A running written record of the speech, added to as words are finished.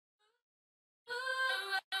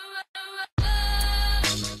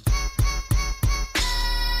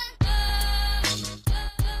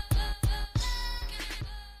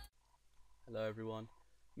Hello everyone,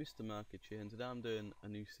 Mr. Merkich here, and today I'm doing a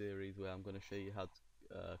new series where I'm going to show you how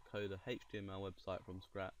to code a HTML website from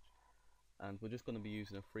scratch. And we're just going to be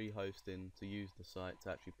using a free hosting to use the site to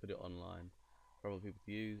actually put it online for other people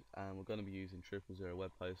to use, and we're going to be using 000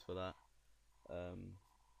 web host for that.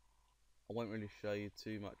 I won't really show you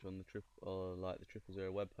too much on the the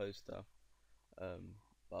 000 web host stuff,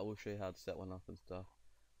 but I will show you how to set one up and stuff.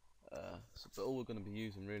 But all we're going to be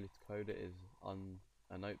using really to code it is on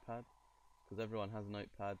a notepad, because everyone has a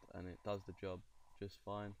notepad and it does the job just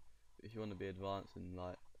fine. But if you want to be advanced and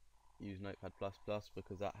use Notepad++,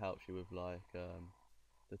 because that helps you with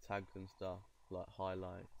the tags and stuff, like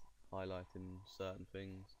highlighting certain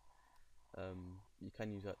things. You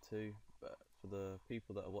can use that too, but for the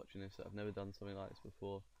people that are watching this that have never done something like this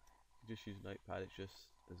before, you just use Notepad, it's just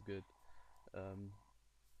as good.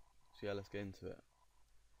 So yeah, let's get into it.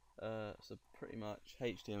 So pretty much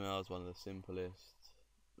HTML is one of the simplest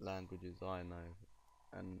languages I know,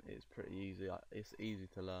 and it's pretty easy. It's easy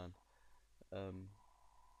to learn.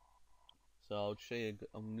 So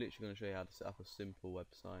I'm literally going to show you how to set up a simple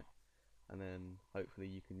website, and then hopefully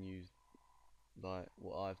you can use like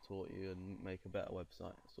what I've taught you and make a better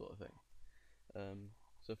website, sort of thing.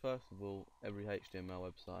 So first of all, every HTML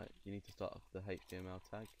website, you need to start off with the HTML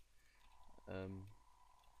tag. And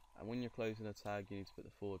when you're closing a tag, you need to put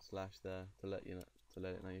the / there to let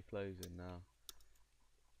it know you're closing. Now,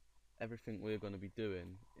 everything we're going to be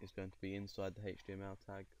doing is going to be inside the HTML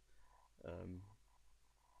tag.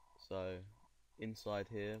 So inside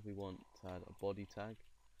here we want to add a body tag,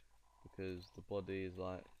 because the body is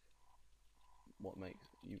like what makes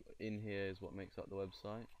you in here is what makes up the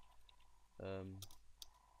website.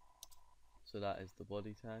 So that is the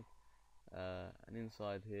body tag, and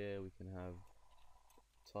inside here we can have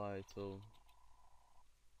title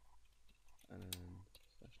and then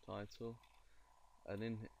 /title. And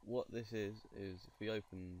in what this is if we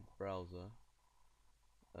open the browser,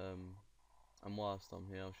 and whilst I'm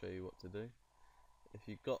here I'll show you what to do. If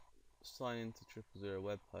you sign into 000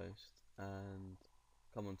 web host and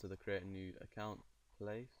come onto the create a new account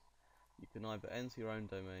place, you can either enter your own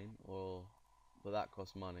domain, but that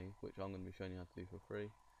costs money, which I'm going to be showing you how to do for free.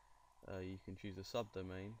 You can choose a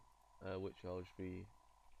subdomain, which I'll just be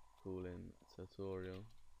calling tutorial,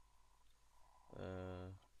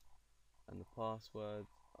 and the password,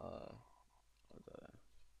 I don't know.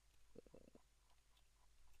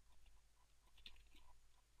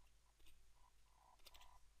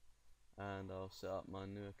 And I'll set up my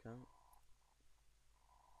new account.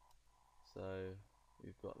 So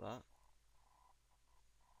we've got that.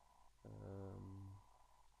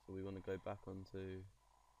 So we want to go back onto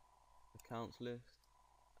accounts list,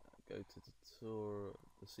 go to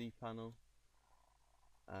the C panel,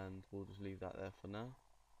 and we'll just leave that there for now.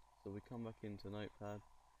 So we come back into Notepad.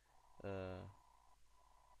 The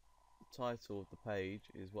title of the page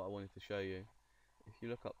is what I wanted to show you. If you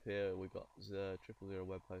look up here, we've got the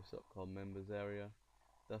 000webhost.com members area.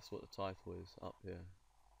 That's what the title is up here.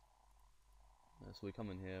 So we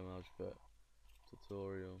come in here and I'll just put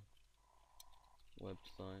tutorial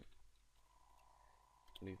website,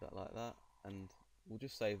 leave that like that, and we'll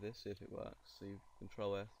just save this, see if it works. So you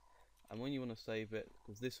Control S, and when you want to save it,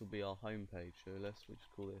 because this will be our home page, so we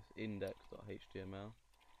just call this index.html.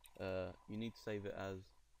 You need to save it as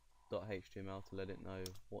 .html to let it know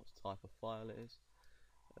what type of file it is.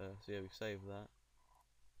 So yeah, we save that,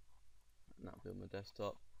 and that'll be on my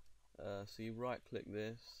desktop. So you right click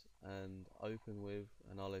this and open with,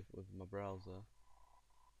 and I'll open with my browser.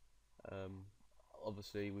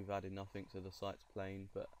 Obviously we've added nothing, so the site's plain,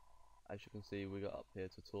 but as you can see we got up here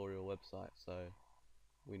tutorial website, so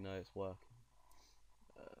we know it's working.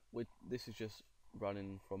 This is just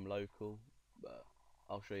running from local, but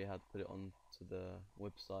I'll show you how to put it onto the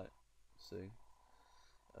website soon.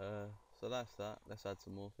 So that's that. Let's add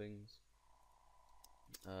some more things.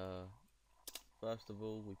 First of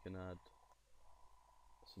all, we can add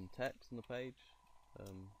some text on the page.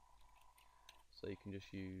 So you can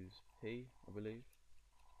just use P, I believe.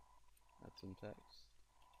 Add some text.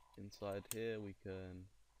 Inside here we can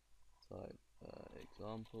type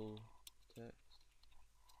example text.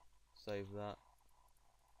 Save that.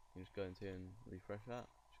 You just go into here and refresh that.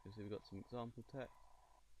 As you can see, we've got some example text.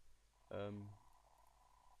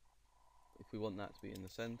 If we want that to be in the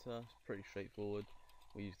center, it's pretty straightforward.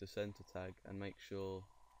 We use the center tag and make sure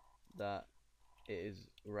that it is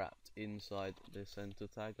wrapped inside the center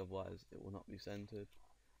tag, otherwise it will not be centered.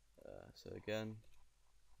 So again,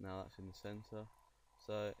 now that's in the center.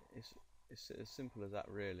 So it's as simple as that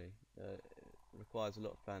really. It requires a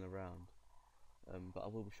lot of playing around, but I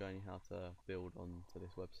will be showing you how to build onto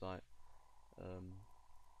this website.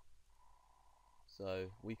 So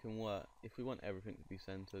we can work, if we want everything to be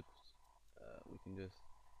centered, we can just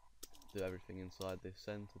do everything inside this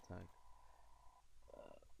center tag.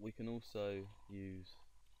 We can also use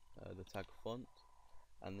the tag font,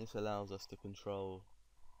 and this allows us to control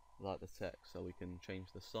like the text, so we can change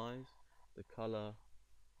the size, the color,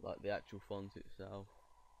 like the actual font itself.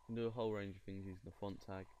 We can do a whole range of things using the font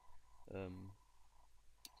tag.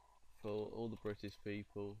 For all the British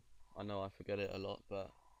people, I know I forget it a lot,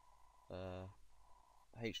 but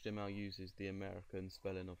HTML uses the American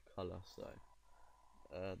spelling of color, so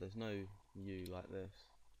there's no U like this.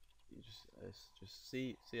 You it's just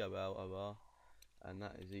COLOR, and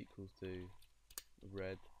that is equals to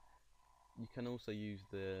red. You can also use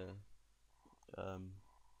the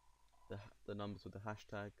numbers with the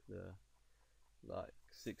hashtag, the like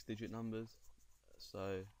 6-digit numbers. So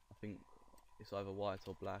I think it's either white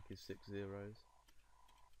or black is 6 zeros,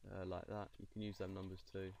 like that. You can use them numbers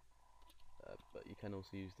too, but you can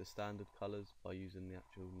also use the standard colors by using the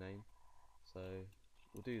actual name. So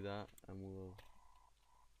we'll do that, and we'll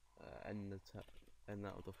end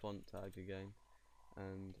that with the font tag again,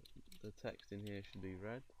 and the text in here should be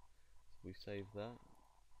red. So we save that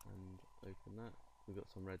and open that. We've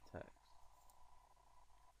got some red text.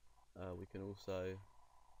 We can also,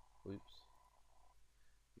 we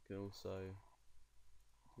can also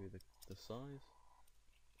do the size.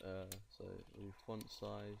 So we do font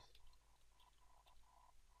size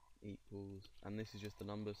equals, and this is just the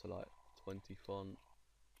number, so like 20 font,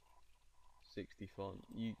 60 font,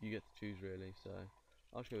 you get to choose really. So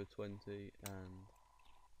I'll show with 20, and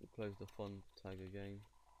we'll close the font tag again.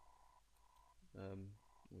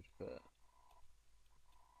 We'll just put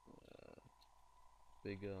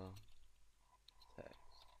bigger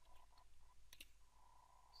text,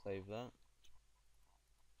 save that.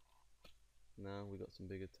 Now we've got some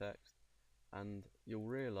bigger text, and you'll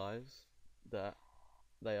realise that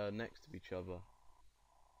they are next to each other.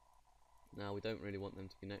 Now we don't really want them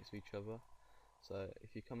to be next to each other, so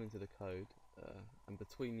if you come into the code, and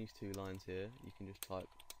between these two lines here you can just type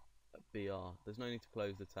BR. There's no need to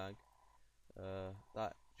close the tag,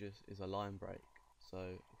 that just is a line break. So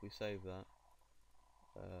if we save that,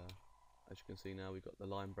 as you can see now we've got the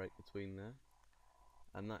line break between there,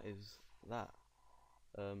 and that is that.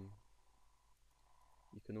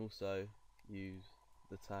 You can also use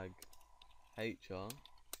the tag HR,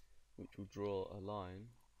 which will draw a line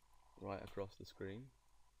right across the screen,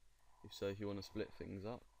 if you want to split things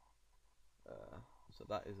up. So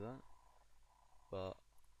that is that, but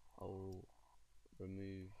I'll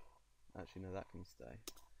remove, actually no, that can stay.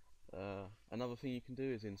 Another thing you can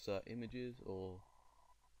do is insert images or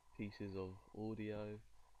pieces of audio,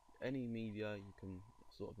 any media you can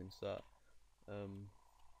sort of insert.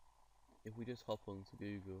 If we just hop onto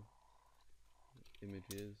Google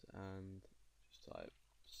images and just type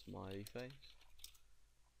smiley face,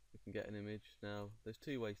 we can get an image. Now there's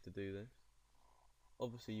two ways to do this.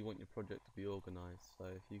 Obviously you want your project to be organized, so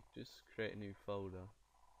if you just create a new folder,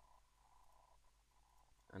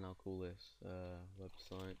 and I'll call this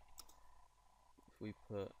website. If we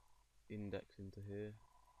put index into here,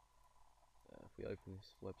 if we open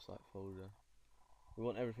this website folder, we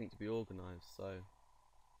want everything to be organized. So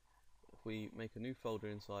if we make a new folder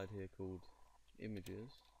inside here called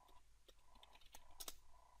images,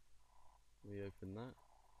 we open that,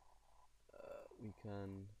 we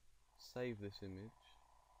can save this image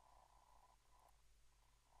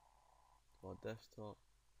to our desktop,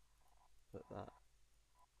 put that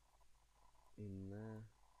in there,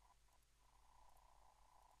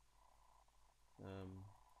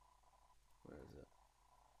 where is it?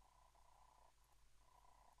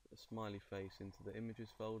 Put a smiley face into the images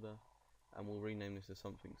folder, and we'll rename this as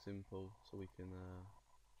something simple so we can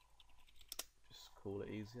just call it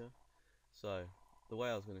easier. So the way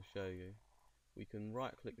I was going to show you, we can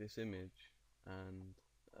right click this image and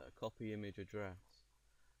copy image address.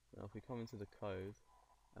 Now if we come into the code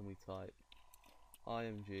and we type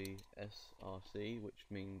img src, which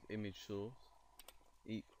means image source,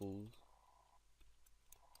 equals,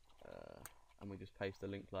 and we just paste a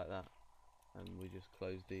link like that, and we just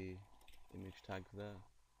close the image tags there.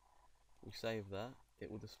 We save that,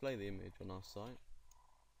 it will display the image on our site,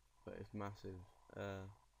 but it's massive.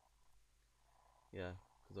 Yeah,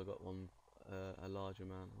 because I've got one a large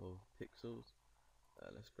amount of pixels.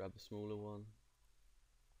 Let's grab a smaller one.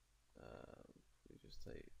 We just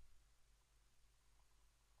take,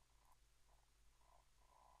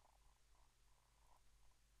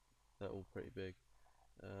 they're all pretty big.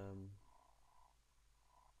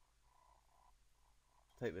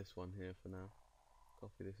 take this one here for now.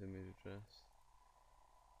 Copy this image address.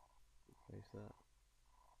 Paste that.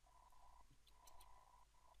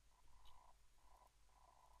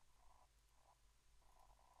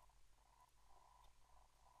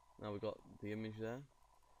 Now we've got the image there,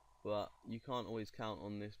 but you can't always count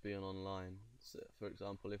on this being online. So for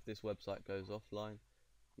example, if this website goes offline,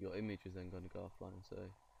 your image is then going to go offline. So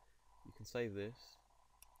you can save this,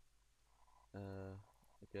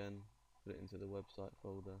 again, put it into the website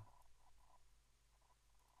folder,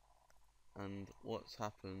 and what's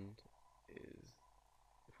happened is,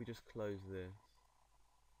 if we just close this,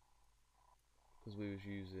 because we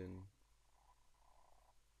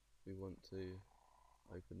want to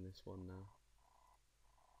open this one now,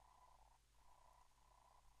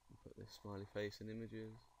 and put this smiley face in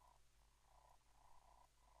images.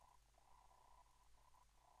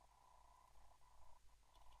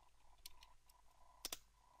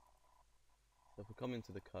 So if we come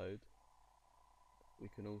into the code, we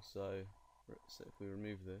can also, so if we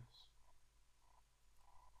remove this,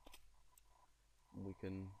 we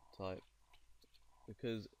can type,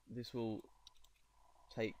 because this will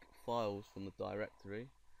take files from the directory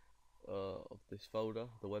of this folder,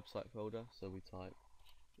 the website folder. So we type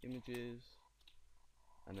images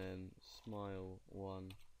and then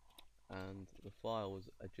smile1, and the file was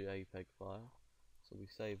a JPEG file, so we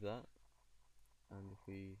save that, and if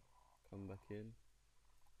we come back in,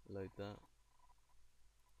 load that,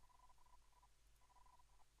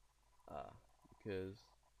 because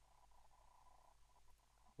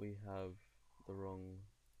we have the wrong,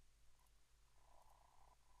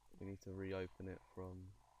 we need to reopen it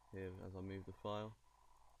from here as I move the file.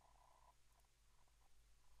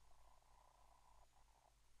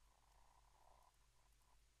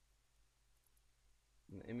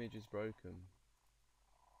 And the image is broken,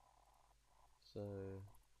 so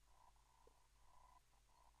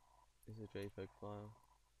it's a JPEG file,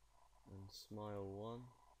 and smile1,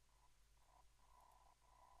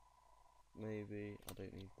 maybe I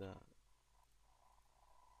don't need that.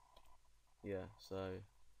 Yeah, so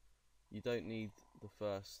you don't need the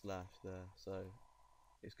first slash there, so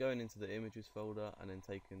it's going into the images folder and then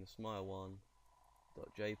taking the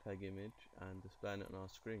smile1.jpg image and displaying it on our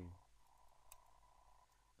screen.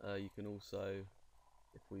 You can also,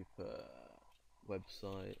 if we put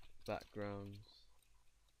website backgrounds,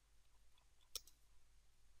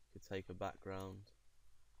 you could take a background,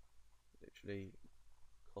 literally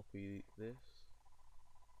copy this,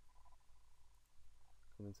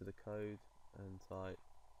 come into the code and type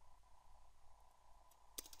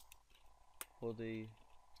body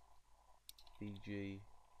bg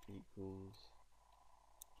equals,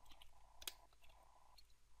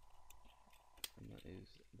 and that is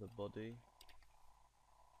the body.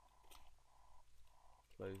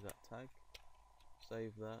 Close that tag,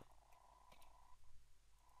 save that,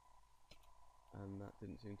 and that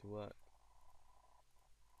didn't seem to work.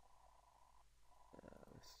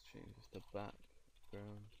 Let's change this to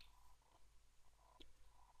background.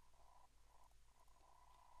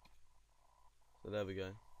 So there we go.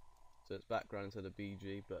 So it's background instead of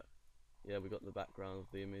BG, but yeah, we got the background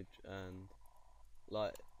of the image. And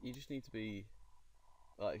like, you just need to be,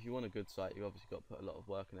 like, if you want a good site, you obviously got to put a lot of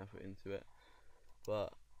work and effort into it.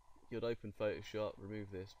 But you'd open Photoshop,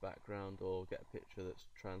 remove this background, or get a picture that's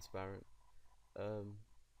transparent.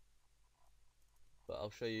 But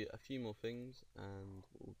I'll show you a few more things and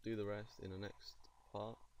we'll do the rest in the next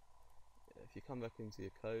part. If you come back into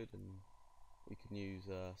your code, and we can use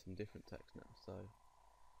some different text now. So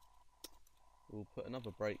we'll put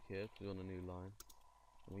another break here because we're on a new line,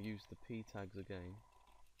 and we'll use the P tags again.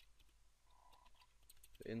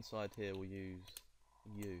 But inside here we'll use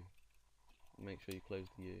U. Make sure you close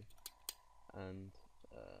the U, and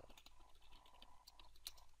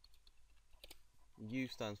U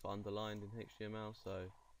stands for underlined in HTML,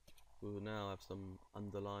 so we will now have some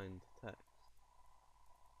underlined text.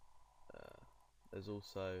 There's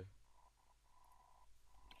also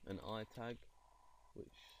an I tag, which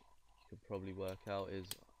you could probably work out is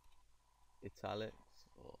italics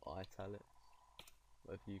or italics,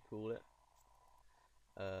 whatever you call it.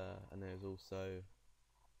 And there's also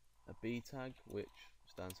a B tag, which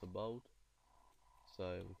stands for bold,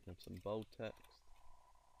 so we can have some bold text.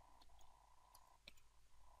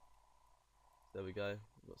 There we go,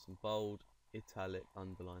 we've got some bold, italic,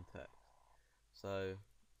 underlined text. So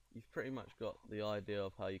you've pretty much got the idea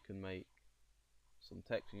of how you can make some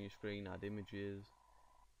text on your screen, add images,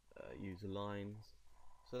 use lines.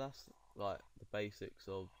 So that's like the basics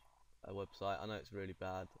of a website. I know it's really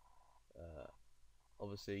bad.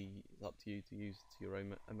 Obviously it's up to you to use to your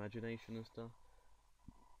own imagination and stuff.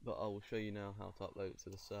 but I will show you now how to upload it to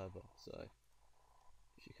the server. So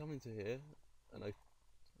if you come into here and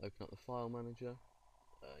open up the file manager,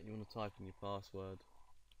 you want to type in your password.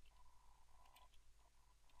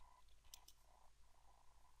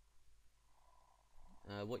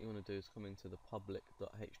 What you want to do is come into the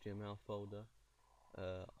public.html folder,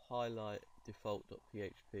 highlight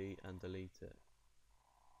default.php and delete it,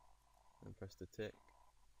 and press the tick.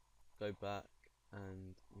 Go back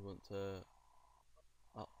and you want to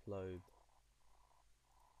upload,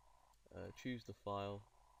 choose the file,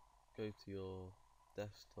 go to your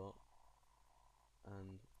desktop,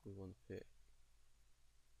 and we want to pick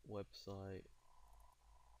website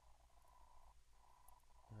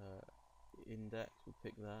index, we'll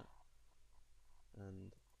pick that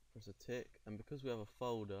and press a tick. And because we have a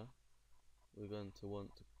folder, we're going to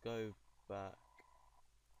want to go back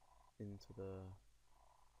into the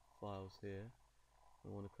files here.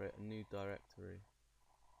 We want to create a new directory,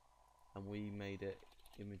 and we made it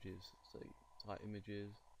images, so you type images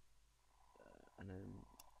and then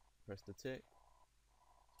press the tick.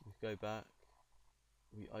 So we go back,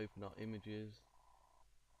 we open up images,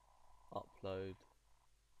 upload,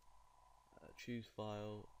 choose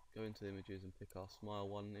file, go into images and pick our Smile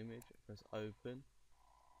 1 image, press open.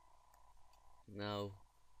 Now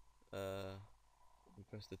we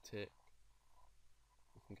press the tick,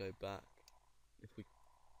 we can go back. If we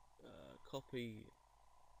copy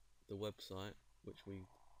the website,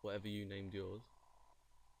 whatever you named yours,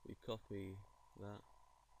 we copy that,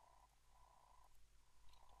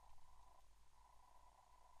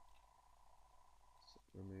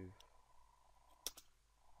 remove,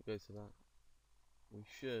 go to that, we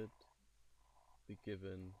should be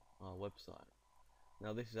given our website.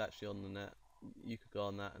 Now this is actually on the net, you could go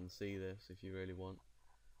on that and see this if you really want.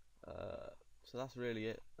 So that's really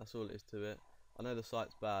it, that's all it is to it. I know the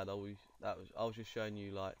site's bad, I was just showing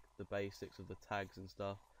you like the basics of the tags and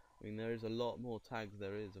stuff. I mean, there is a lot more tags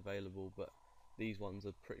there is available, but these ones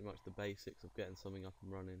are pretty much the basics of getting something up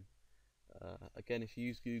and running. Again, if you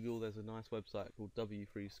use Google, there's a nice website called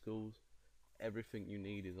W3 Schools. Everything you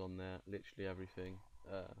need is on there, literally everything.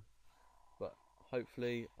 But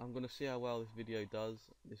hopefully, I'm going to see how well this video does.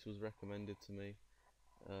 This was recommended to me.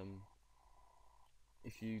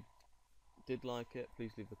 If you did like it,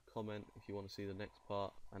 please leave a comment if you want to see the next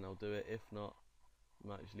part, and I'll do it. If not, I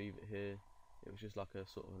might just leave it here. It was just like a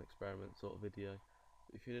sort of an experiment sort of video.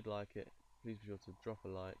 If you did like it, please be sure to drop a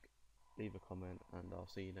like, leave a comment, and I'll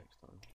see you next time.